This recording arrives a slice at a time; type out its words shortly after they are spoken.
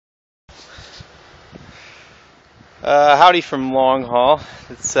Howdy from Long Haul.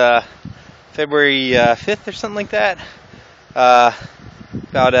 It's February 5th or something like that.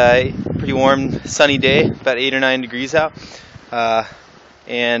 About a pretty warm, sunny day, about 8 or 9 degrees out.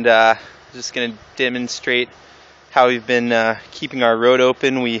 And just going to demonstrate how we've been keeping our road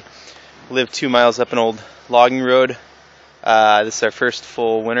open. We live 2 miles up an old logging road. This is our first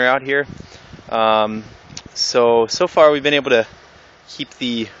full winter out here. So far we've been able to keep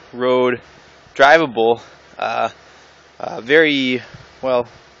the road drivable very well,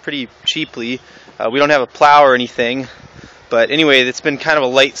 pretty cheaply. We don't have a plow or anything, but anyway, it's been kind of a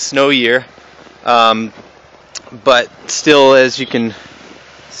light snow year, but still, as you can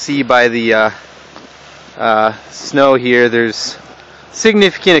see by the snow here, there's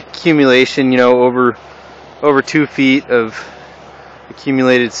significant accumulation, you know, over 2 feet of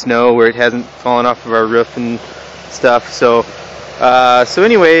accumulated snow where it hasn't fallen off of our roof and stuff. So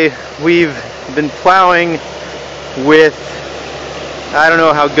anyway, we've been plowing with, I don't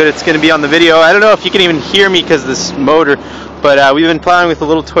know how good it's going to be on the video. I don't know if you can even hear me because of this motor, but we've been plowing with a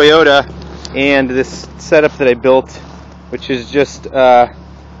little Toyota and this setup that I built, which is just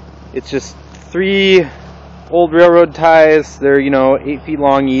it's just 3 old railroad ties. They're, you know, 8 feet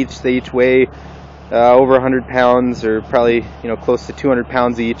long each. They each weigh over 100 pounds, or probably, you know, close to 200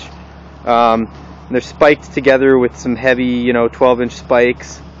 pounds each. They're spiked together with some heavy, you know, 12-inch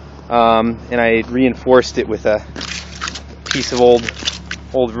spikes, and I reinforced it with a piece of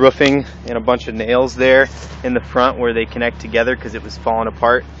old roofing and a bunch of nails there in the front where they connect together because it was falling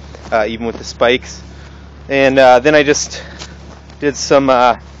apart, even with the spikes. And then I just did some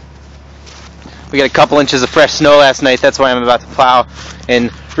we got a couple inches of fresh snow last night. That's why I'm about to plow, and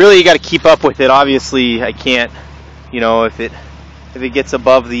really you got to keep up with it. Obviously I can't, you know, if it gets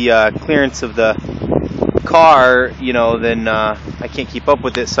above the clearance of the car, you know, then I can't keep up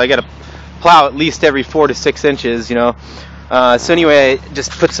with it, so I got to plow at least every 4 to 6 inches, you know. So anyway, I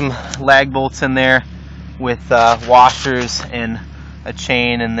just put some lag bolts in there with washers and a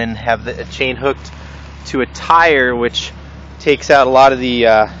chain, and then have a chain hooked to a tire, which takes out a lot of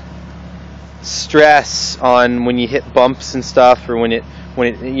the stress on when you hit bumps and stuff, or when it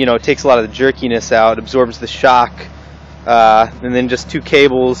you know, it takes a lot of the jerkiness out, absorbs the shock, and then just 2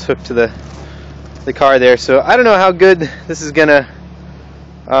 cables hooked to the car there. So I don't know how good this is gonna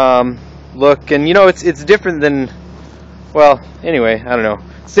look, and you know, it's different than, well, anyway, I don't know,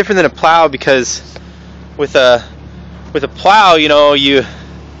 it's different than a plow, because with a plow, you know,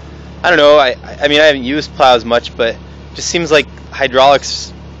 I don't know, I mean, I haven't used plows much, but it just seems like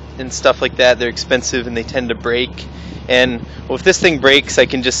hydraulics and stuff like that, they're expensive and they tend to break. And well, if this thing breaks, I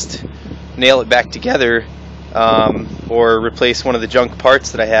can just nail it back together, or replace one of the junk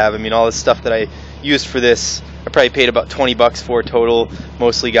parts that I have. I mean, all this stuff that I used for this, I probably paid about 20 bucks for total.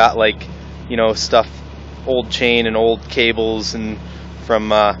 Mostly got, like, you know, stuff, old chain and old cables, and from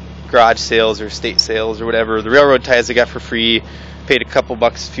garage sales or estate sales or whatever. The railroad ties I got for free. Paid a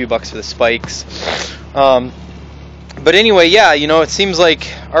few bucks for the spikes. But anyway, yeah, you know, it seems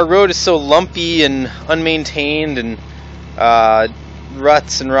like our road is so lumpy and unmaintained, and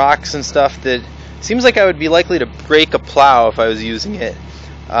ruts and rocks and stuff, that it seems like I would be likely to break a plow if I was using it.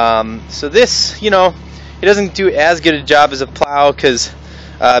 So this, you know, it doesn't do as good a job as a plow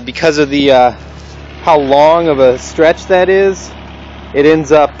because of the how long of a stretch that is. It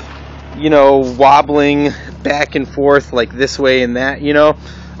ends up, you know, wobbling back and forth like this way and that, you know,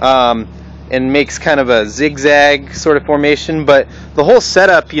 and makes kind of a zigzag sort of formation. But the whole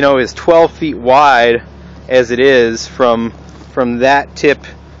setup, you know, is 12 feet wide as it is from that tip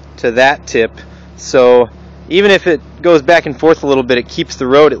to that tip. So even if it goes back and forth a little bit, it keeps the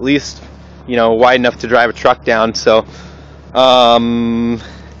road at least, you know, wide enough to drive a truck down. So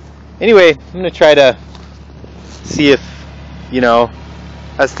anyway, I'm gonna try to see if, you know,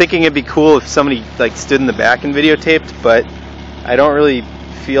 I was thinking it'd be cool if somebody, like, stood in the back and videotaped, but I don't really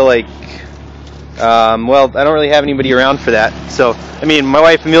feel like, well, I don't really have anybody around for that. So, I mean, my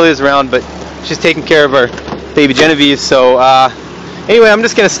wife Amelia's around, but she's taking care of our baby Genevieve. So anyway, I'm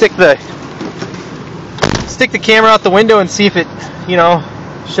just gonna stick the camera out the window and see if it, you know,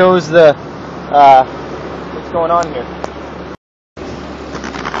 shows the what's going on here.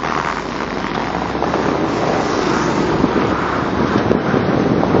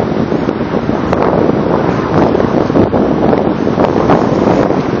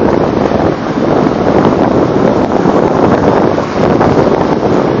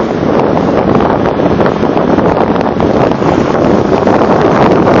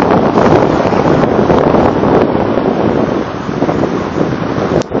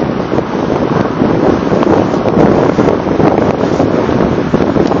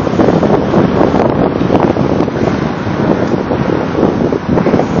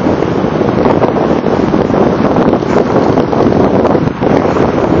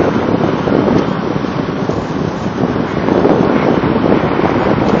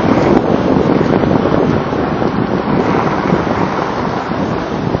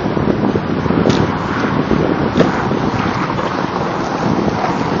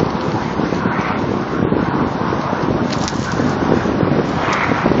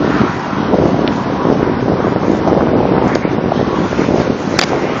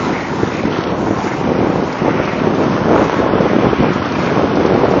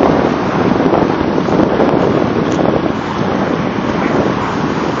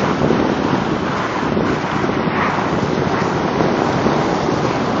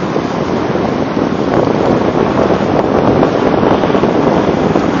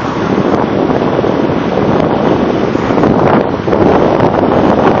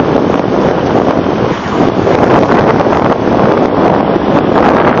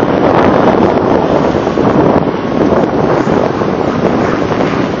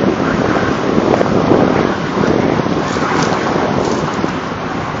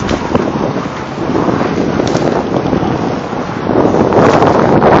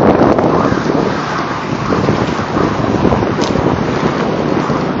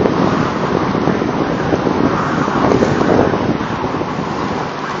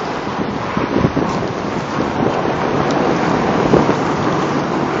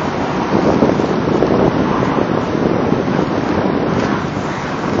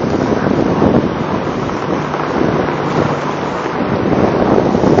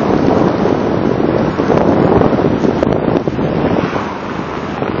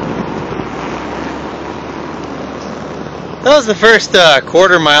 That was the first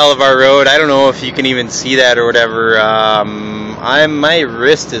quarter mile of our road. I don't know if you can even see that or whatever. My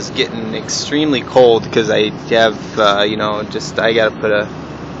wrist is getting extremely cold because I have, you know, I gotta put a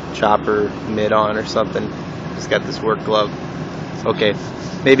chopper mitt on or something. Just got this work glove. Okay,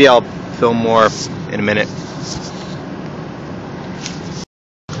 maybe I'll film more in a minute.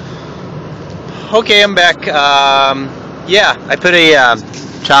 Okay, I'm back. Yeah, I put a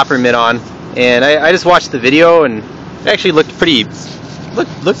chopper mitt on, and I just watched the video, and it actually looked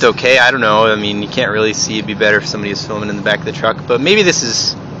looked okay. I don't know. I mean, you can't really see. It'd be better if somebody was filming in the back of the truck. But maybe this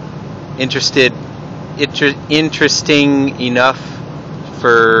is interesting enough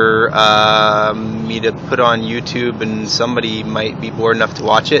for me to put on YouTube, and somebody might be bored enough to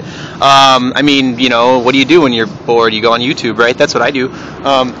watch it. I mean, you know, what do you do when you're bored? You go on YouTube, right? That's what I do.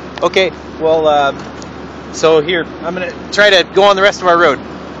 Okay, well, so here, I'm gonna try to go on the rest of our road.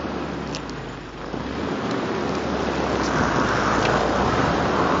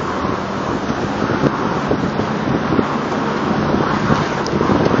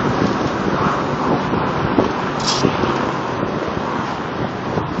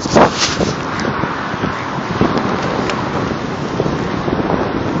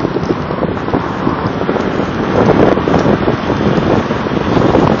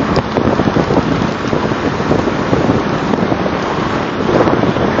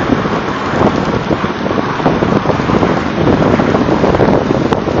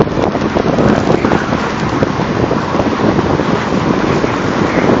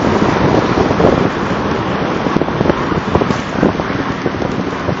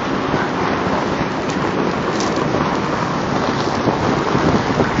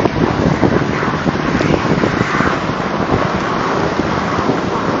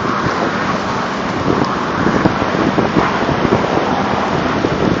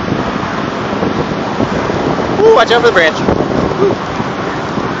 Watch out for the branch. Woo.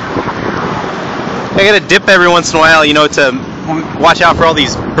 I gotta dip every once in a while, you know, to watch out for all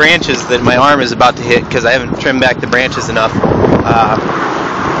these branches that my arm is about to hit because I haven't trimmed back the branches enough.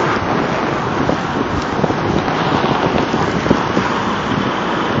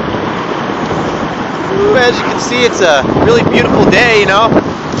 Ooh, as you can see, it's a really beautiful day, you know.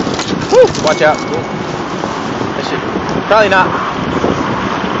 Woo. Watch out. Ooh. I should probably not.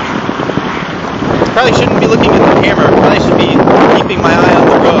 Probably shouldn't be looking at the camera. Probably should be keeping my eye on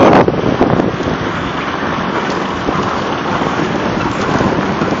the road.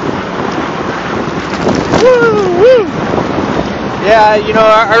 Woo, woo. Yeah, you know,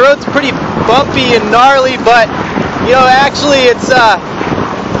 our road's pretty bumpy and gnarly, but you know, actually it's a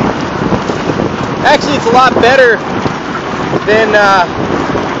lot better than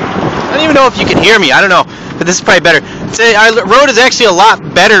I don't even know if you can hear me. I don't know, but this is probably better. Our road is actually a lot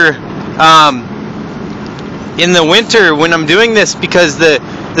better in the winter when I'm doing this because the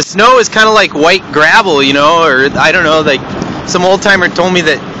snow is kind of like white gravel, you know, or I don't know, like some old timer told me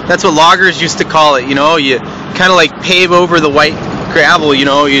that's what loggers used to call it, you know. You kind of like pave over the white gravel, you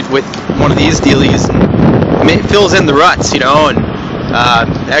know, with one of these dealies, and it fills in the ruts, you know, and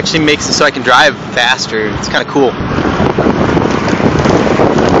it actually makes it so I can drive faster. It's kind of cool.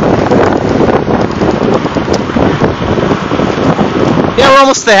 Yeah, we're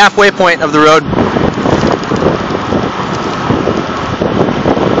almost at the halfway point of the road.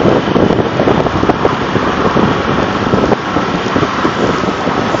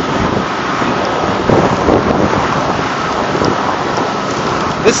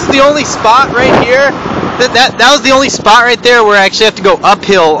 This is the only spot right here. That was the only spot right there where I actually have to go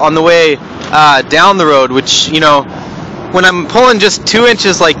uphill on the way down the road, which, you know, when I'm pulling just 2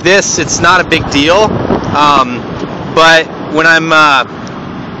 inches like this, it's not a big deal. But when I'm,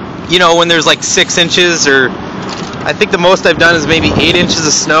 you know, when there's like 6 inches, or I think the most I've done is maybe 8 inches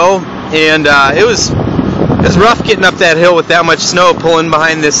of snow, and it was rough getting up that hill with that much snow, pulling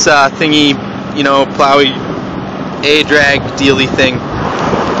behind this thingy, you know, plowy A-drag dealy thing.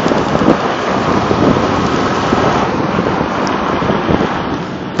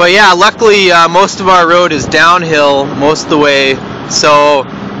 But yeah, luckily most of our road is downhill most of the way, so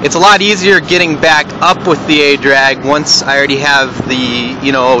it's a lot easier getting back up with the A-drag once I already have the,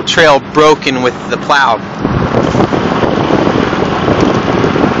 you know, trail broken with the plow.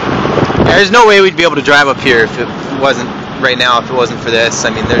 There's no way we'd be able to drive up here if it wasn't, right now, if it wasn't for this. I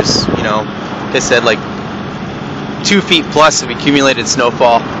mean, there's, you know, like I said, like 2 feet plus of accumulated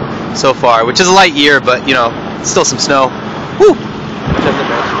snowfall so far, which is a light year, but, you know, still some snow. Woo!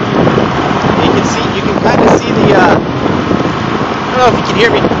 You can kind of see the, I don't know if you can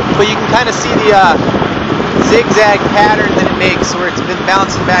hear me, but you can kind of see the zigzag pattern that it makes where it's been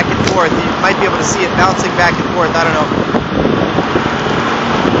bouncing back and forth. You might be able to see it bouncing back and forth, I don't know.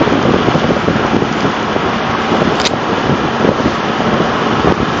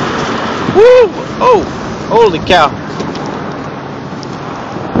 Woo! Oh, holy cow.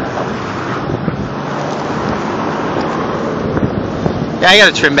 Yeah, I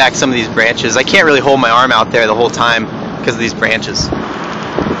gotta trim back some of these branches. I can't really hold my arm out there the whole time because of these branches.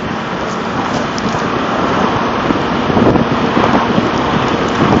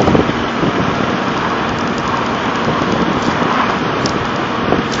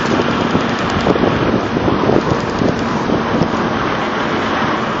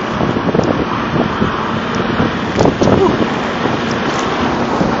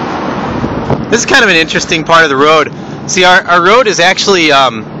 This is kind of an interesting part of the road. See, our road is actually,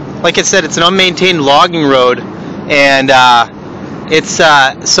 like I said, it's an unmaintained logging road, and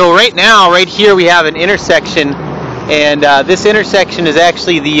so right now, right here, we have an intersection, and this intersection is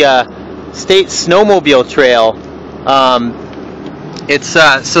actually the state snowmobile trail.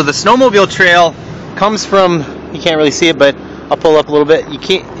 So the snowmobile trail comes from, you can't really see it, but I'll pull up a little bit. You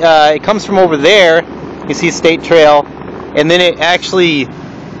can't. It comes from over there. You see state trail, and then it actually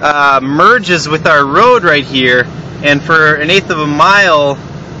merges with our road right here, and for 1/8 of a mile,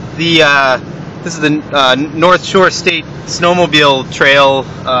 this is the North Shore State Snowmobile Trail,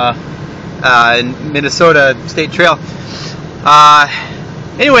 in Minnesota State Trail.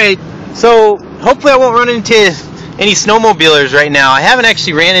 Anyway, so hopefully I won't run into any snowmobilers right now. I haven't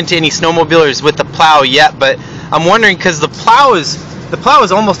actually ran into any snowmobilers with the plow yet, but I'm wondering, because the plow is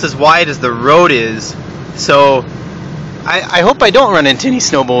almost as wide as the road is, so I hope I don't run into any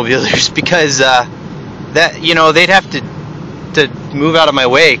snowmobilers, because that, you know, they'd have to move out of my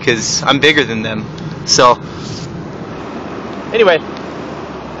way because I'm bigger than them. So anyway,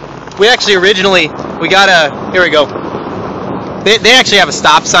 we actually originally, here we go. They actually have a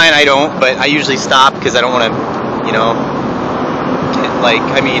stop sign. I don't, but I usually stop because I don't want to, you know,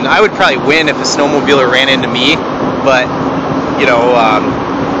 I mean, I would probably win if a snowmobiler ran into me, but, you know,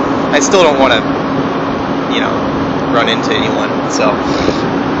 I still don't want to, you know, run into anyone. So,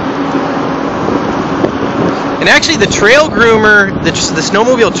 and actually the trail groomer, the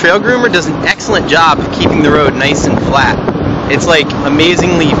snowmobile trail groomer does an excellent job of keeping the road nice and flat. It's like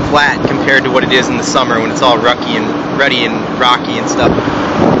amazingly flat compared to what it is in the summer when it's all rutty and rocky and stuff.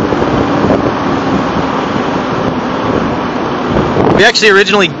 We actually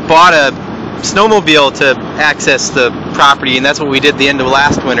originally bought a snowmobile to access the property, and that's what we did the end of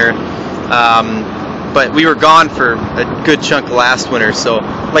last winter. But we were gone for a good chunk of last winter, so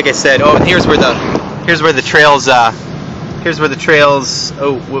like I said, oh, and here's where the trails, oh,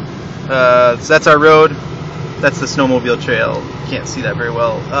 whoop, so that's our road, that's the snowmobile trail. Can't see that very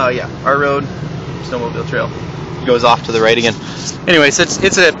well. Yeah, our road, snowmobile trail. It goes off to the right again. Anyway, so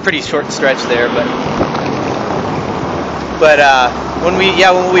it's a pretty short stretch there, but when we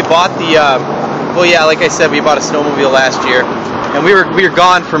bought the, well, yeah, like I said, we bought a snowmobile last year, and we were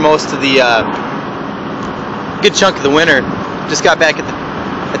gone for most of the good chunk of the winter. Just got back at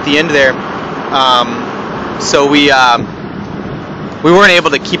the end there, so we weren't able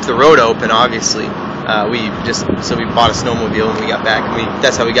to keep the road open, obviously. So we bought a snowmobile when we got back, and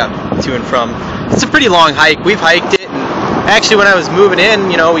that's how we got to and from. It's a pretty long hike. We've hiked it, and actually when I was moving in,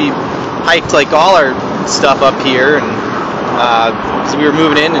 you know, we hiked like all our stuff up here, and so we were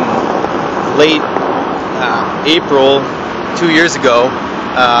moving in late April 2 years ago.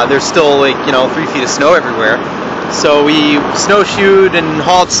 There's still, like, you know, 3 feet of snow everywhere, so we snowshoed and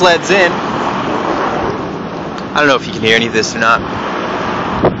hauled sleds in. I don't know if you can hear any of this or not.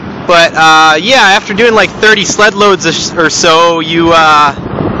 But yeah, after doing like 30 sled loads or so, you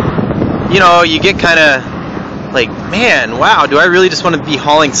know, you get kind of like, man, wow, do I really just want to be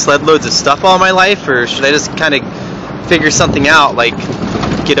hauling sled loads of stuff all my life, or should I just kind of figure something out, like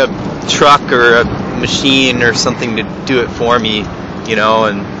get a truck or a machine or something to do it for me, you know?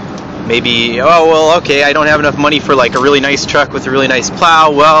 And maybe, oh well, okay, I don't have enough money for like a really nice truck with a really nice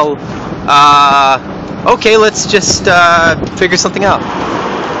plow. Well, okay, let's just figure something out,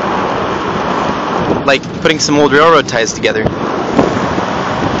 like putting some old railroad ties together.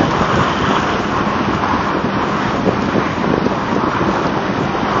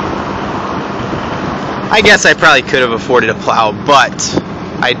 I guess I probably could have afforded a plow, but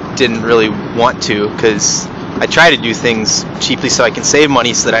I didn't really want to, because I try to do things cheaply so I can save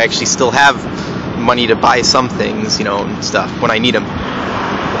money, so that I actually still have money to buy some things, you know, and stuff when I need them.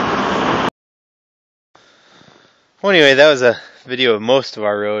 Well, anyway, that was a video of most of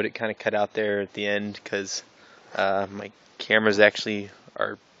our road. It kind of cut out there at the end because my camera's actually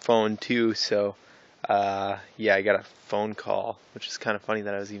our phone too, so yeah, I got a phone call, which is kind of funny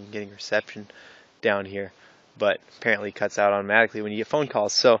that I was even getting reception down here, but apparently it cuts out automatically when you get phone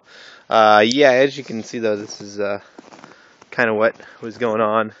calls. So yeah, as you can see though, this is kind of what was going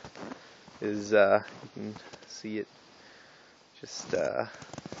on. is, you can see it just,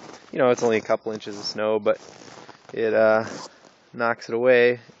 you know, it's only a couple inches of snow, but it knocks it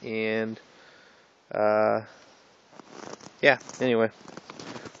away. And yeah, anyway,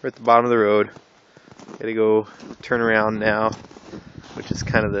 we're at the bottom of the road. Gotta go turn around now, which is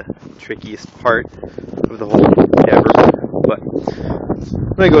kind of the trickiest part of the whole endeavor, but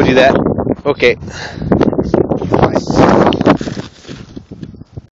I'm gonna go do that. Okay. Bye.